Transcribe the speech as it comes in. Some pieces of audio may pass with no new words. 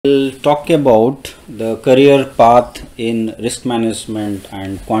We'll talk about the career path in risk management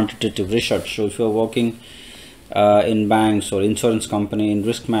and quantitative research. So if you're working in banks or insurance company in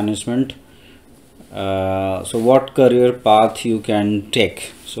risk management, so what career path you can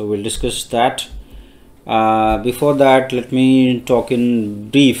take. So we'll discuss that. Before that, let me talk in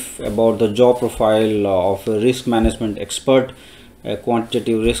brief about the job profile of a risk management expert, a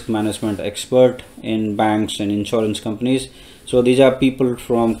quantitative risk management expert in banks and insurance companies. So these are people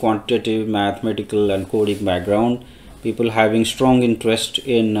from quantitative, mathematical and coding background, people having strong interest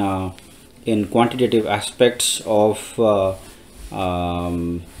in quantitative aspects of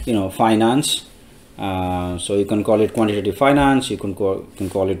finance. So you can call it quantitative finance, you can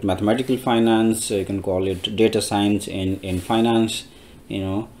call it mathematical finance, you can call it data science in finance,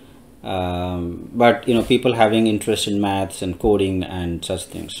 but people having interest in maths and coding and such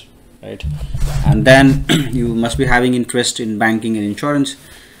things, right? And then you must be having interest in banking and insurance,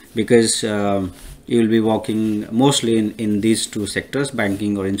 because you will be working mostly in these two sectors,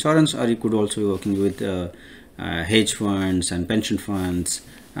 banking or insurance, or you could also be working with hedge funds and pension funds,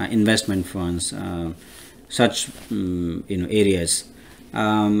 investment funds, such areas.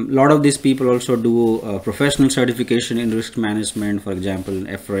 Lot of these people also do professional certification in risk management, for example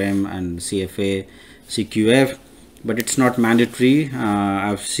FRM and CFA, CQF, but it's not mandatory.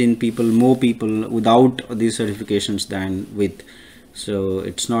 I've seen more people without these certifications than with, so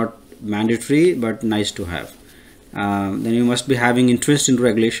it's not mandatory but nice to have. Then you must be having interest in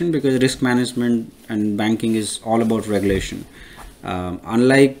regulation, because risk management and banking is all about regulation.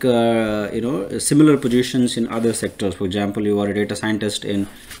 Unlike similar positions in other sectors, for example, you are a data scientist in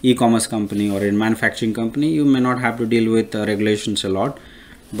e-commerce company or in manufacturing company, you may not have to deal with regulations a lot,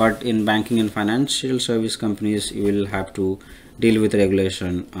 but in banking and financial service companies you will have to deal with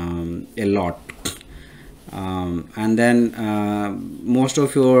regulation a lot. And then most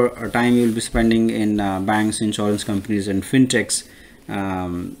of your time you will be spending in banks, insurance companies and fintechs.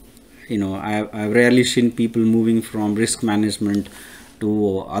 I've rarely seen people moving from risk management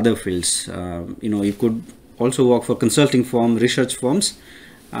to other fields. You could also work for consulting firm, research firms.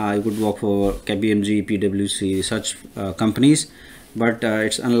 You could work for KPMG, PwC, such companies, but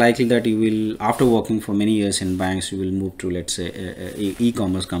it's unlikely that you will, after working for many years in banks, you will move to, let's say, a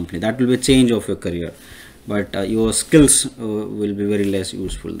e-commerce company. That will be a change of your career, but your skills will be very less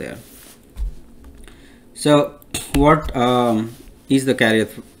useful there. So what is the career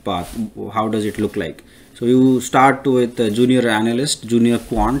path? How does it look like? So you start with a junior analyst, junior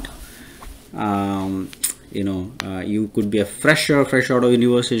quant. You could be a fresh out of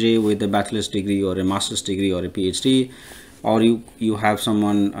university with a bachelor's degree or a master's degree or a PhD, or you have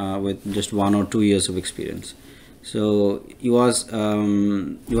someone with just 1 or 2 years of experience. So you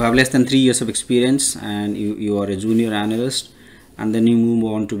have less than 3 years of experience and you are a junior analyst, and then you move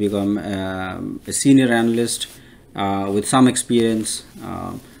on to become a senior analyst with some experience.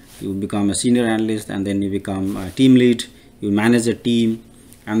 You become a senior analyst, and then you become a team lead, you manage a team,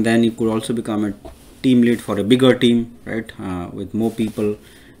 and then you could also become a team lead for a bigger team, right, with more people.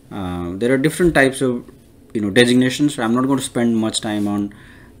 There are different types of designations. So I'm not going to spend much time on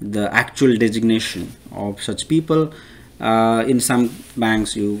the actual designation of such people. In some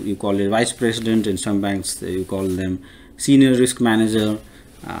banks you call it vice president, in some banks you call them senior risk manager.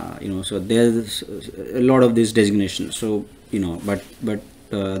 So there's a lot of these designations. So but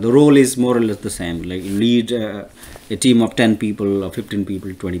the role is more or less the same, like you lead a team of 10 people or 15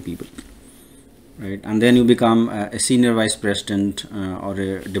 people, 20 people, right? And then you become a senior vice president or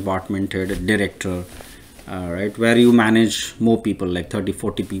a department head, a director, right, where you manage more people, like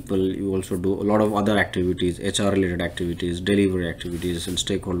 30-40 people. You also do a lot of other activities, HR related activities, delivery activities and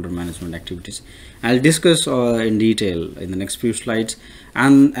stakeholder management activities. I'll discuss in detail in the next few slides.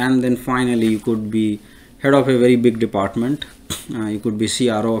 And then finally you could be head of a very big department. You could be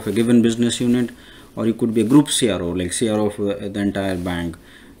CRO of a given business unit, or you could be a group CRO, like CRO of the entire bank,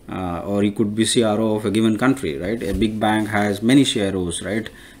 or you could be CRO of a given country, right? A big bank has many CROs, right?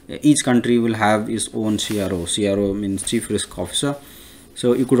 Each country will have its own CRO. CRO means Chief Risk Officer.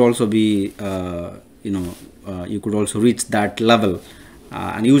 So you could also be, you could also reach that level.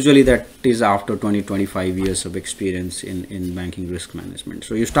 And usually that is after 20-25 years of experience in banking risk management.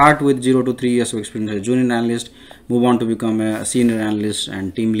 So you start with 0 to 3 years of experience as a junior analyst, move on to become a senior analyst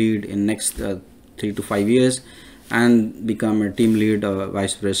and team lead in next 3 to 5 years, and become a team lead or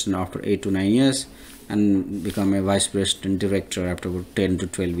vice president after 8 to 9 years, and become a vice president director after about 10 to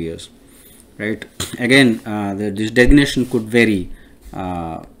 12 years, right? Again, this designation could vary.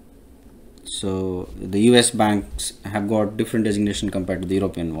 So the US banks have got different designation compared to the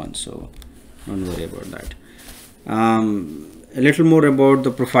European ones, so don't worry about that. a little more about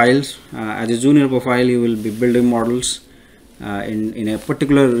the profiles. As a junior profile, you will be building models in a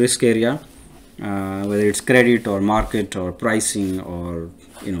particular risk area, whether it's credit or market or pricing or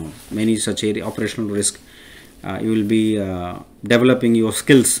many such area, operational risk. You will be developing your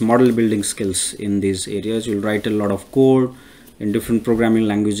skills, model building skills in these areas. You'll write a lot of code in different programming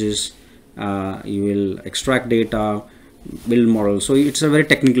languages. You will extract data, build models. So it's a very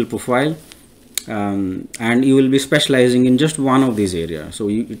technical profile, and you will be specializing in just one of these areas. So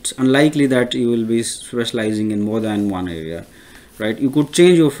it's unlikely that you will be specializing in more than one area, right? You could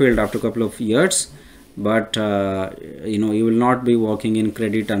change your field after a couple of years, but you will not be working in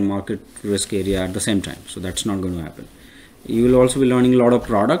credit and market risk area at the same time. So that's not going to happen. You will also be learning a lot of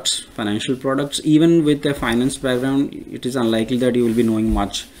products, financial products. Even with a finance background, it is unlikely that you will be knowing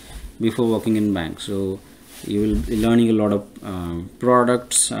much before working in bank. So you will be learning a lot of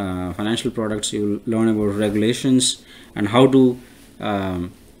products, financial products. You will learn about regulations and how to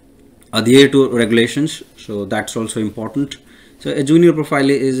adhere to regulations. So that's also important. So a junior profile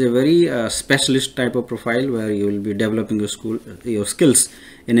is a very specialist type of profile where you will be developing your skills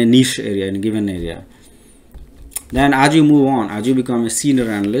in a niche area, in a given area. Then as you move on, as you become a senior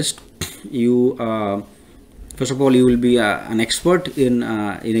analyst, you first of all, you will be an expert in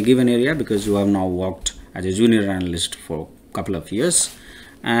a given area, because you have now worked as a junior analyst for a couple of years,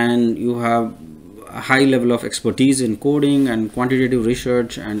 and you have a high level of expertise in coding and quantitative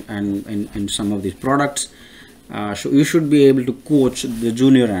research and some of these products. So you should be able to coach the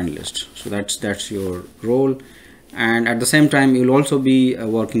junior analyst. So that's your role. And at the same time, you'll also be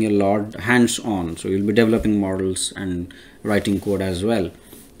working a lot hands-on. So you'll be developing models and writing code as well.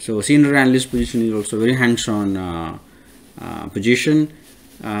 So senior analyst position is also very hands-on position.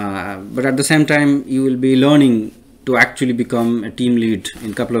 But at the same time, you will be learning to actually become a team lead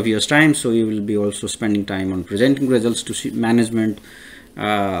in a couple of years' time. So you will be also spending time on presenting results to management.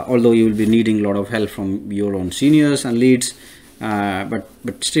 Although you will be needing a lot of help from your own seniors and leads, but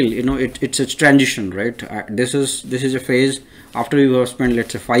still, it's a transition, right? This is a phase after you have spent,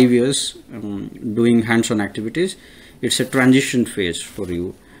 let's say, 5 years doing hands-on activities. It's a transition phase for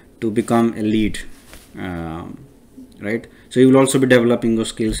you to become a lead, right? So you will also be developing your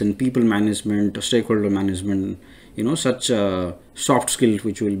skills in people management, stakeholder management, such soft skills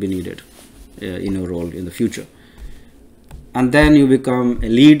which will be needed in your role in the future. And then you become a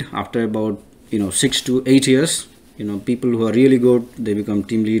lead after about 6 to 8 years. People who are really good, they become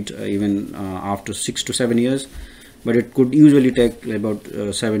team lead even after 6 to 7 years, but it could usually take about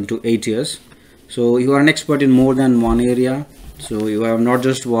 7 to 8 years. So you are an expert in more than one area. So you have not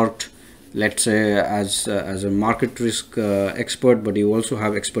just worked, let's say, as a market risk expert, but you also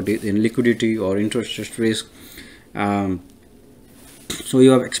have expertise in liquidity or interest rate risk. So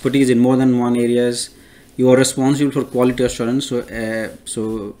you have expertise in more than one areas. You are responsible for quality assurance.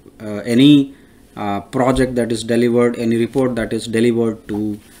 So any project that is delivered, any report that is delivered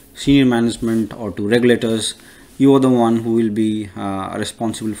to senior management or to regulators, you are the one who will be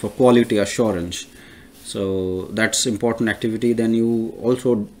responsible for quality assurance. So that's important activity. Then you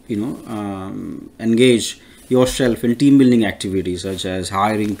also engage yourself in team building activities such as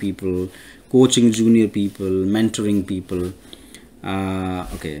hiring people, coaching junior people, mentoring people.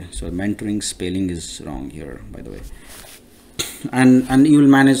 Okay, so mentoring spelling is wrong here, by the way. And you will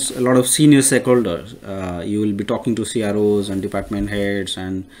manage a lot of senior stakeholders. You will be talking to CROs and department heads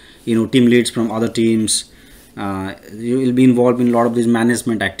and team leads from other teams. You will be involved in a lot of these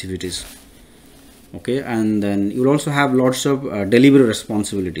management activities. Okay, and then you will also have lots of delivery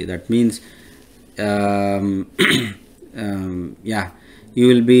responsibility. That means you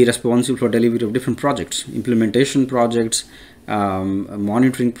will be responsible for delivery of different projects, implementation projects,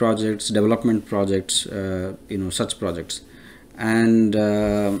 monitoring projects, development projects, such projects. And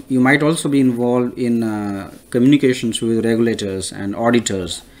you might also be involved in communications with regulators and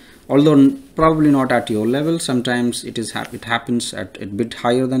auditors, although probably not at your level. Sometimes it happens at a bit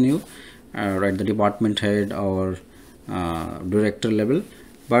higher than you, right, the department head or director level.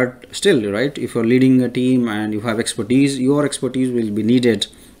 But still, right, if you're leading a team and you have expertise, your expertise will be needed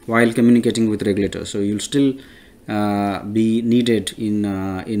while communicating with regulators. So you'll still be needed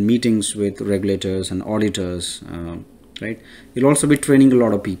in meetings with regulators and auditors, right? You'll also be training a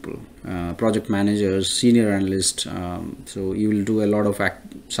lot of people, project managers, senior analysts. So you will do a lot of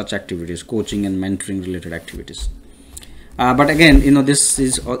such activities, coaching and mentoring related activities. But again, this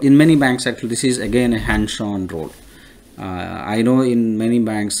is in many banks. Actually, this is again a hands-on role. I know in many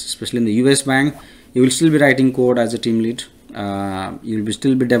banks, especially in the US bank, you will still be writing code as a team lead. You will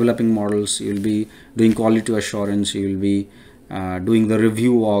still be developing models. You will be doing quality assurance. You will be doing the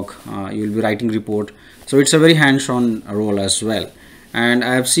review work. You will be writing report. So it's a very hands-on role as well. And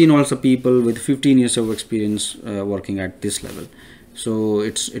I have seen also people with 15 years of experience working at this level. So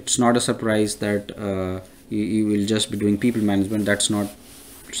it's not a surprise that you will just be doing people management. That's not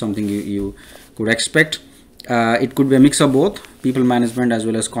something you could expect. It could be a mix of both, people management as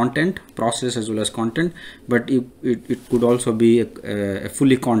well as content, process as well as content, but it could also be a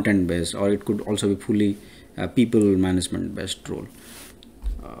fully content based, or it could also be fully people management based role.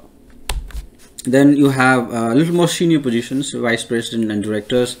 Then you have a little more senior positions, vice president and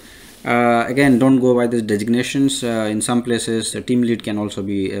directors. Again, don't go by these designations. In some places, a team lead can also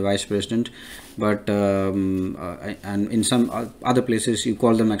be a vice president, but and in some other places, you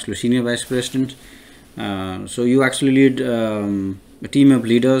call them actually senior vice president. So you actually lead a team of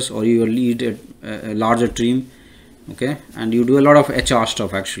leaders, or you lead a larger team, okay, and you do a lot of HR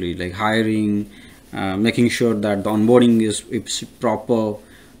stuff actually, like hiring, making sure that the onboarding is proper,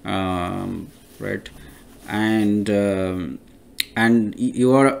 right, and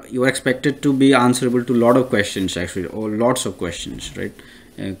you are expected to be answerable to a lot of questions actually, or lots of questions, right,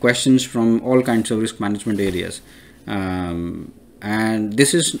 questions from all kinds of risk management areas, and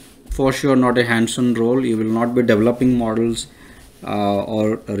this is for sure not a hands-on role. You will not be developing models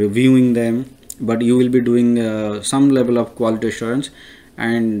or reviewing them, but you will be doing some level of quality assurance,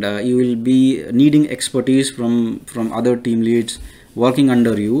 and you will be needing expertise from other team leads working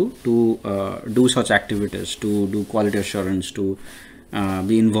under you to do such activities, to do quality assurance, to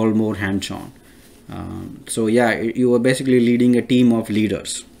be involved more hands-on. So yeah, you are basically leading a team of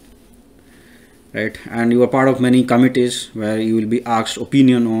leaders, right, and you are part of many committees where you will be asked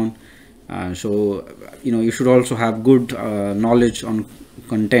opinion on. So you should also have good knowledge on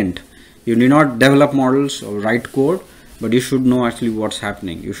content. You need not develop models or write code, but you should know actually what's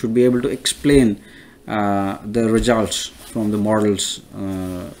happening. You should be able to explain the results from the models,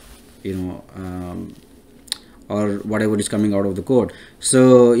 or whatever is coming out of the code.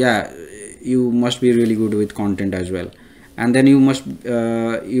 So yeah, you must be really good with content as well. And then you will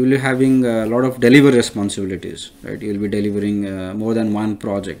be having a lot of delivery responsibilities, right? You will be delivering more than one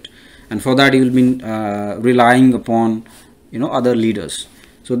project, and for that you will be relying upon other leaders.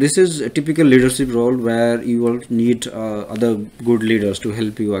 So this is a typical leadership role where you will need other good leaders to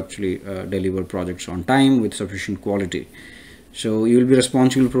help you actually deliver projects on time with sufficient quality. So you will be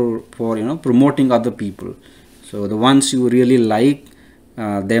responsible for promoting other people. So the ones you really like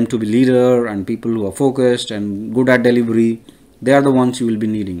them to be leader, and people who are focused and good at delivery, they are the ones you will be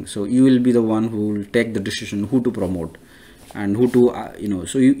needing. So you will be the one who will take the decision who to promote and who to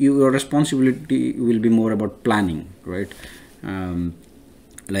so your responsibility will be more about planning, right,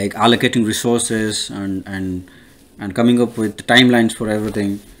 like allocating resources and coming up with timelines for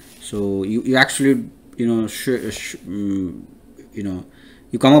everything. So you actually you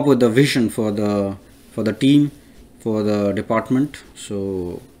come up with a vision for the team, for the department.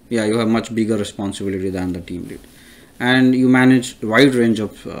 So yeah, you have much bigger responsibility than the team lead, and you manage a wide range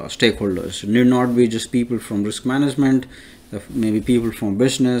of stakeholders. It need not be just people from risk management, maybe people from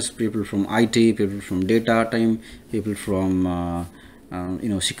business, people from IT, people from data team, people from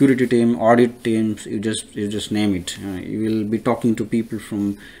security team, audit teams. You just name it. You will be talking to people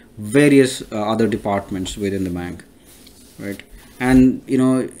from various other departments within the bank, right? And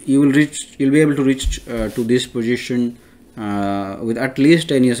you'll be able to reach to this position with at least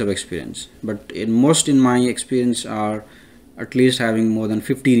 10 years of experience, but in my experience are at least having more than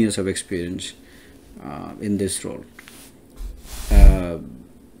 15 years of experience in this role.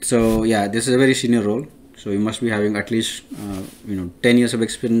 So yeah, this is a very senior role, so you must be having at least 10 years of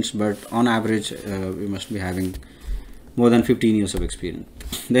experience, but on average you must be having more than 15 years of experience.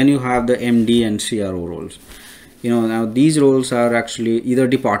 Then you have the MD and CRO roles. Now these roles are actually either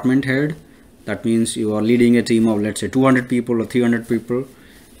department head, that means you are leading a team of, let's say, 200 people or 300 people.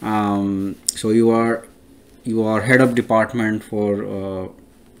 So you are head of department for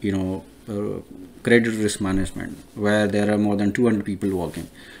credit risk management, where there are more than 200 people working,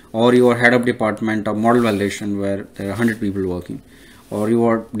 or you are head of department of model validation, where there are 100 people working, or you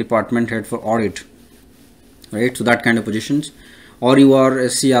are department head for audit, right? So that kind of positions, or you are a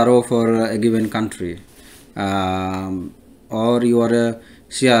CRO for a given country, or you are a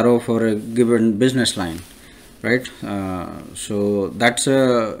CRO for a given business line, right? So that's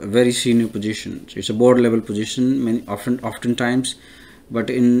a very senior position. It's a board level position oftentimes, but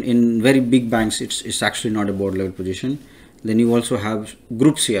in very big banks it's actually not a board level position. Then you also have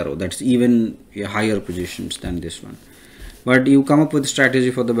group CRO, that's even a higher positions than this one. But you come up with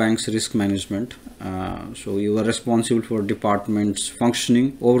strategy for the bank's risk management. So you are responsible for department's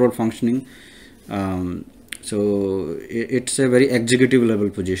functioning, overall functioning. So it's a very executive level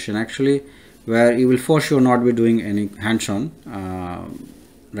position actually. where you will for sure not be doing any hands-on,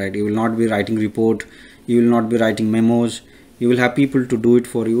 right? You will not be writing report, you will not be writing memos. You will have people to do it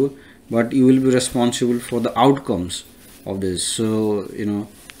for you, but you will be responsible for the outcomes of this. So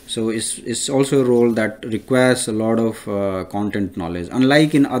so it's also a role that requires a lot of content knowledge,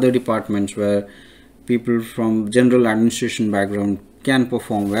 unlike in other departments where people from general administration background can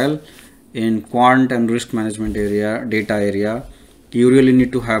perform well. In quant and risk management area, data area, you really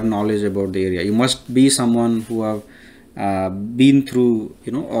need to have knowledge about the area. You must be someone who have been through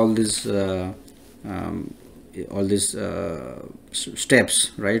all this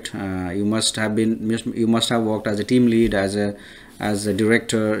steps, right? You must have worked as a team lead, as a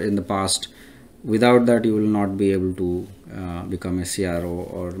director in the past. Without that, you will not be able to become a CRO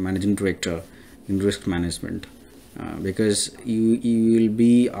or managing director in risk management, because you will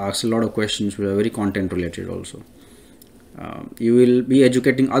be asked a lot of questions which are very content related also. You will be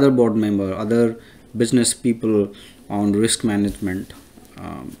educating other board member, other business people on risk management,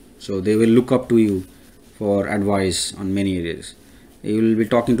 so they will look up to you for advice on many areas. You will be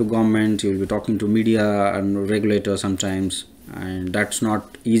talking to government, you will be talking to media and regulators sometimes, and that's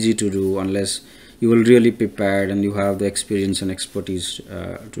not easy to do unless you will really prepared and you have the experience and expertise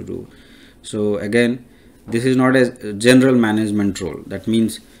to do. So again, this is not a general management role. That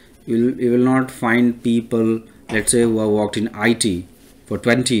means you will not find people, let's say, who have worked in IT for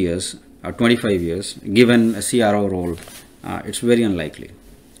 20 years or 25 years given a CRO role. It's very unlikely,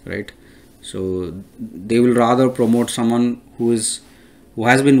 right? So they will rather promote someone who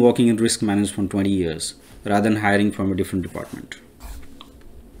has been working in risk management for 20 years rather than hiring from a different department.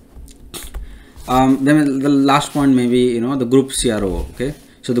 Then the last point, maybe the group CRO. Okay,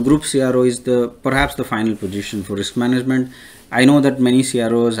 so the group CRO is perhaps the final position for risk management. I know that many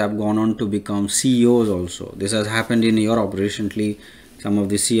CROs have gone on to become CEOs also. This has happened in Europe recently. Some of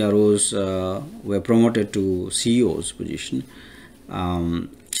the CROs were promoted to CEOs position.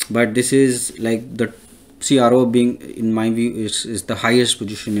 But this is like the CRO being, in my view, is the highest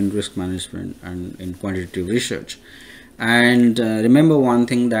position in risk management and in quantitative research. And remember one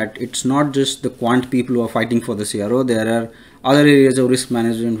thing, that it's not just the quant people who are fighting for the CRO. There are other areas of risk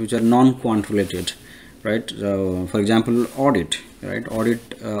management which are non-quant related, right? For example, audit, right?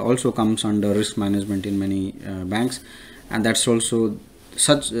 Audit also comes under risk management in many banks, and that's also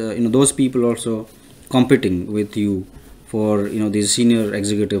such those people also competing with you for these senior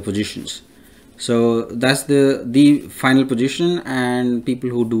executive positions. So that's the final position, and people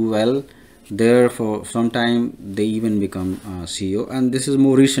who do well there for some time, they even become CEO. And this is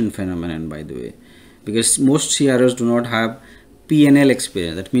more recent phenomenon, by the way, because most CROs do not have P&L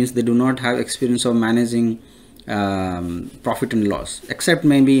experience. That means they do not have experience of managing profit and loss, except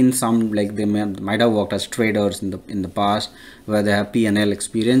maybe in some, like they might have worked as traders in the past where they have P&L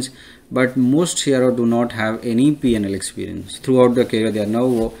experience. But most CRO do not have any P&L experience throughout the career. They are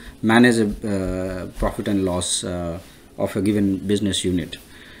now manage a profit and loss of a given business unit.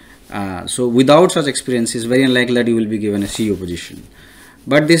 So without such experience, it's very unlikely that you will be given a CEO position.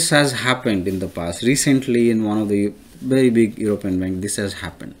 But this has happened in the past. Recently, in one of the very big European banks, this has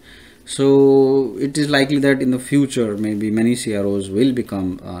happened. So it is likely that in the future, maybe many CROs will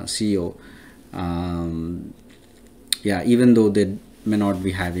become CEO. Even though they may not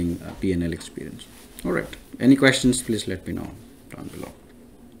be having P&L experience. All right. Any questions? Please let me know down below.